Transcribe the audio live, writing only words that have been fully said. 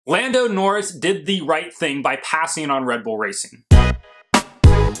Lando Norris did the right thing by passing on Red Bull Racing.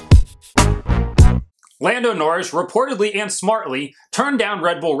 Lando Norris reportedly and smartly turned down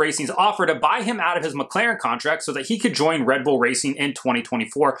Red Bull Racing's offer to buy him out of his McLaren contract so that he could join Red Bull Racing in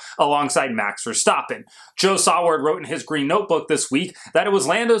 2024 alongside Max Verstappen. Joe Saward wrote in his Green Notebook this week that it was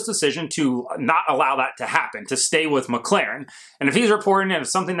Lando's decision to not allow that to happen, to stay with McLaren. And if he's reporting and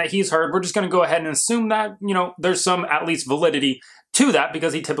it's something that he's heard, we're just going to go ahead and assume that, there's some at least validity to that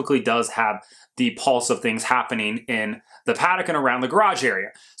because he typically does have the pulse of things happening in the paddock and around the garage area.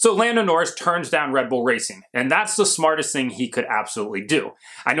 So Lando Norris turns down Red Bull Racing, and that's the smartest thing he could absolutely do.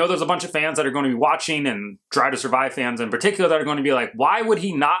 I know there's a bunch of fans that are going to be watching, and Drive to Survive fans in particular, that are going to be like, why would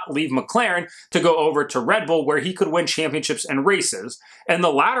he not leave McLaren to go over to Red Bull where he could win championships and races? And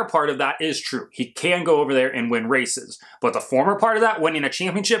the latter part of that is true. He can go over there and win races. But the former part of that, winning a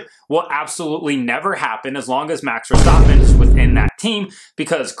championship, will absolutely never happen as long as Max Verstappen is within that team,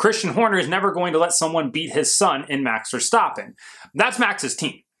 because Christian Horner is never going to let someone beat his son in Max Verstappen. That's Max's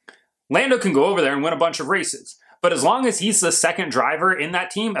team. Lando can go over there and win a bunch of races. But as long as he's the second driver in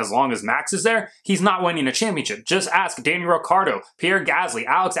that team, as long as Max is there, he's not winning a championship. Just ask Daniel Ricciardo, Pierre Gasly,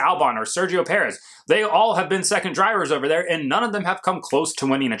 Alex Albon, or Sergio Perez. They all have been second drivers over there, and none of them have come close to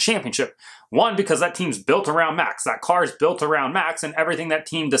winning a championship. One, because that team's built around Max. That car is built around Max, and everything that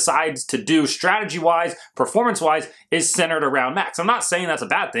team decides to do strategy-wise, performance-wise, is centered around Max. I'm not saying that's a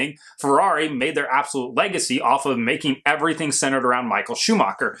bad thing. Ferrari made their absolute legacy off of making everything centered around Michael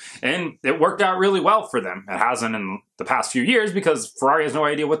Schumacher, and it worked out really well for them. It hasn't in the past few years because Ferrari has no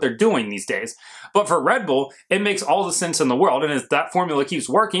idea what they're doing these days. But for Red Bull, it makes all the sense in the world, and if that formula keeps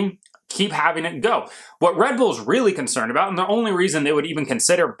working, keep having it go. What Red Bull's really concerned about, and the only reason they would even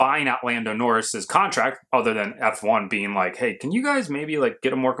consider buying out Lando Norris's contract, other than F1 being like, hey, can you guys maybe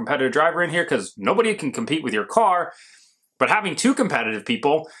get a more competitive driver in here? Because nobody can compete with your car. But having two competitive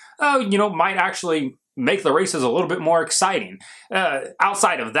people, might actually make the races a little bit more exciting.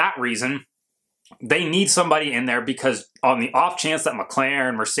 Outside of that reason, they need somebody in there because on the off chance that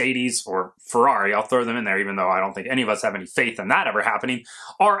McLaren, Mercedes, or Ferrari, I'll throw them in there even though I don't think any of us have any faith in that ever happening,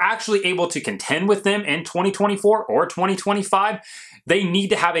 are actually able to contend with them in 2024 or 2025, they need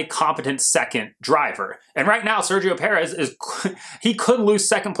to have a competent second driver. And right now, Sergio Perez, he could lose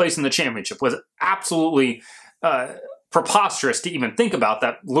second place in the championship. It was absolutely preposterous to even think about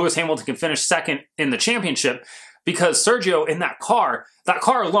that Lewis Hamilton can finish second in the championship, because Sergio in that car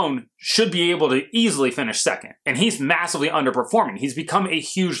alone should be able to easily finish second. And he's massively underperforming. He's become a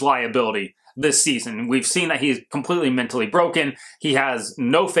huge liability this season. We've seen that he's completely mentally broken. He has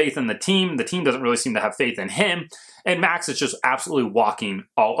no faith in the team. The team doesn't really seem to have faith in him. And Max is just absolutely walking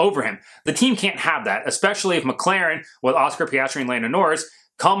all over him. The team can't have that, especially if McLaren, with Oscar Piastri and Lando Norris,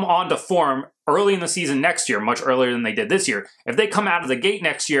 come on to form early in the season next year, much earlier than they did this year. If they come out of the gate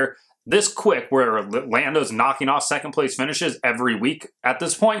next year this quick, where Lando's knocking off second place finishes every week at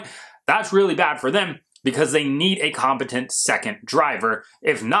this point, that's really bad for them because they need a competent second driver.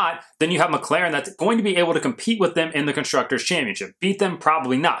 If not, then you have McLaren that's going to be able to compete with them in the Constructors' Championship. Beat them?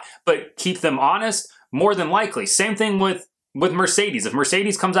 Probably not. But keep them honest? More than likely. Same thing with Mercedes. If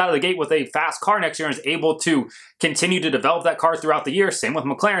Mercedes comes out of the gate with a fast car next year and is able to continue to develop that car throughout the year, same with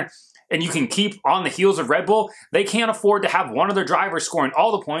McLaren, and you can keep on the heels of Red Bull, they can't afford to have one of their drivers scoring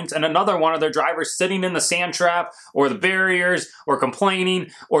all the points and another one of their drivers sitting in the sand trap or the barriers or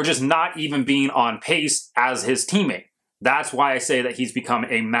complaining or just not even being on pace as his teammate. That's why I say that he's become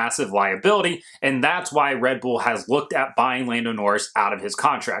a massive liability, and that's why Red Bull has looked at buying Lando Norris out of his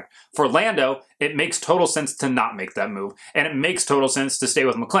contract. For Lando, it makes total sense to not make that move, and it makes total sense to stay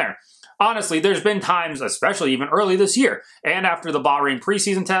with McLaren. Honestly, there's been times, especially even early this year, and after the Bahrain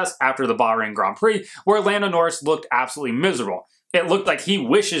preseason test, after the Bahrain Grand Prix, where Lando Norris looked absolutely miserable. It looked like he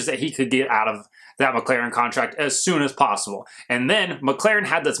wishes that he could get out of that McLaren contract as soon as possible. And then McLaren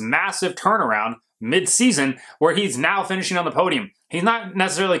had this massive turnaround mid-season where he's now finishing on the podium. He's not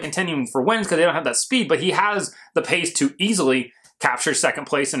necessarily contending for wins because they don't have that speed, but he has the pace to easily capture second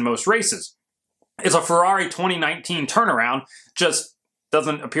place in most races. It's a Ferrari 2019 turnaround, just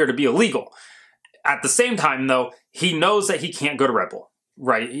doesn't appear to be illegal. At the same time, though, he knows that he can't go to Red Bull,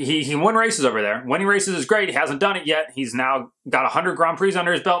 right? He won races over there. Winning races is great. He hasn't done it yet. He's now got 100 Grand Prix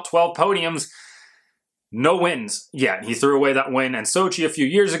under his belt, 12 podiums. No wins yet. He threw away that win in Sochi a few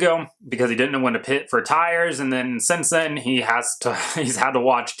years ago because he didn't know when to pit for tires, and then since then he's had to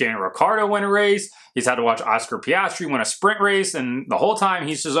watch Daniel Ricciardo win a race. He's had to watch Oscar Piastri win a sprint race, and the whole time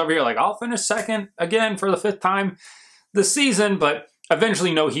he's just over here like, I'll finish second again for the 5th time this season, but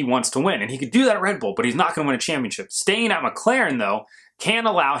eventually know he wants to win, and he could do that at Red Bull, but he's not going to win a championship. Staying at McLaren, though, can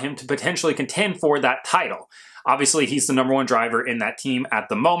allow him to potentially contend for that title. Obviously, he's the number one driver in that team at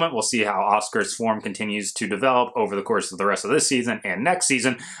the moment. We'll see how Oscar's form continues to develop over the course of the rest of this season and next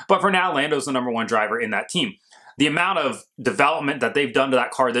season. But for now, Lando's the number one driver in that team. The amount of development that they've done to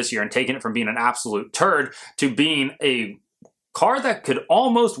that car this year and taken it from being an absolute turd to being a car that could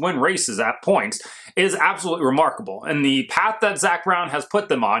almost win races at points is absolutely remarkable. And the path that Zach Brown has put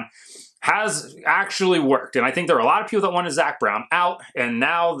them on has actually worked. And I think there are a lot of people that wanted Zach Brown out, and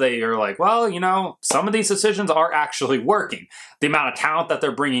now they are like, well, you know, some of these decisions are actually working. The amount of talent that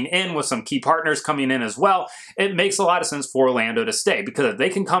they're bringing in with some key partners coming in as well, it makes a lot of sense for Lando to stay, because if they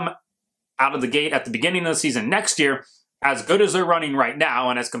can come out of the gate at the beginning of the season next year, as good as they're running right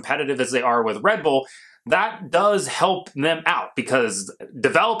now and as competitive as they are with Red Bull, that does help them out, because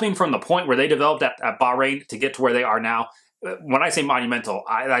developing from the point where they developed at Bahrain to get to where they are now, when I say monumental,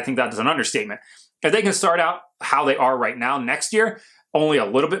 I think that is an understatement. If they can start out how they are right now next year, only a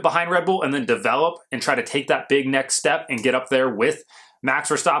little bit behind Red Bull, and then develop and try to take that big next step and get up there with Max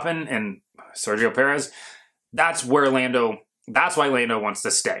Verstappen and Sergio Perez, that's why Lando wants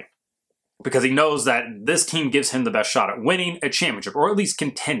to stay. Because he knows that this team gives him the best shot at winning a championship, or at least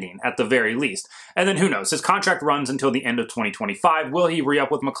contending at the very least. And then who knows? His contract runs until the end of 2025. Will he re-up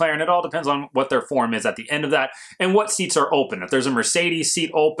with McLaren? It all depends on what their form is at the end of that and what seats are open. If there's a Mercedes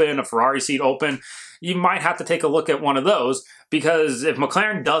seat open, a Ferrari seat open, you might have to take a look at one of those, because if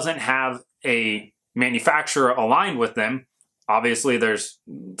McLaren doesn't have a manufacturer aligned with them, obviously there's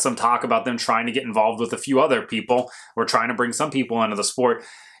some talk about them trying to get involved with a few other people, or trying to bring some people into the sport.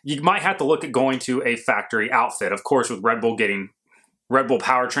 You might have to look at going to a factory outfit. Of course, with Red Bull getting Red Bull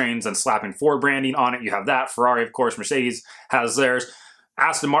powertrains and slapping Ford branding on it, you have that. Ferrari, of course, Mercedes has theirs.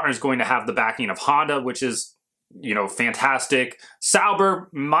 Aston Martin is going to have the backing of Honda, which is, you know, fantastic. Sauber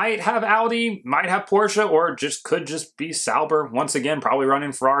might have Audi, might have Porsche, or could just be Sauber once again, probably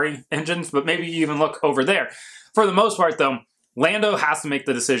running Ferrari engines, but maybe you even look over there. For the most part, though, Lando has to make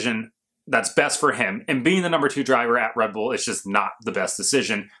the decision that's best for him, and being the number 2 driver at Red Bull is just not the best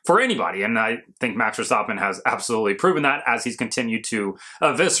decision for anybody, and I think Max Verstappen has absolutely proven that as he's continued to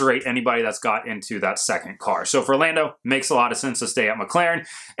eviscerate anybody that's got into that second car. So for Lando, makes a lot of sense to stay at McLaren,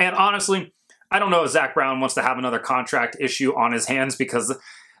 and honestly, I don't know if Zach Brown wants to have another contract issue on his hands, because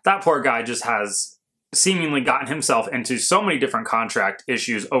that poor guy just has seemingly gotten himself into so many different contract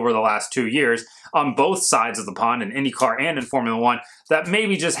issues over the last 2 years on both sides of the pond, in IndyCar and in Formula One, that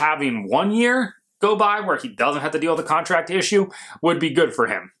maybe just having 1 year go by where he doesn't have to deal with a contract issue would be good for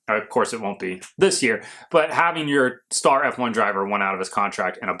him. Of course, it won't be this year, but having your star F1 driver want out of his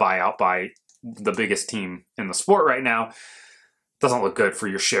contract and a buyout by the biggest team in the sport right now doesn't look good for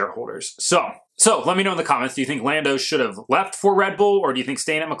your shareholders. So let me know in the comments, do you think Lando should have left for Red Bull, or do you think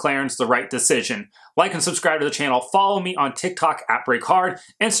staying at McLaren's the right decision? Like and subscribe to the channel. Follow me on TikTok at BreakHard,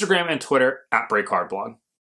 Instagram and Twitter at BreakHardBlog.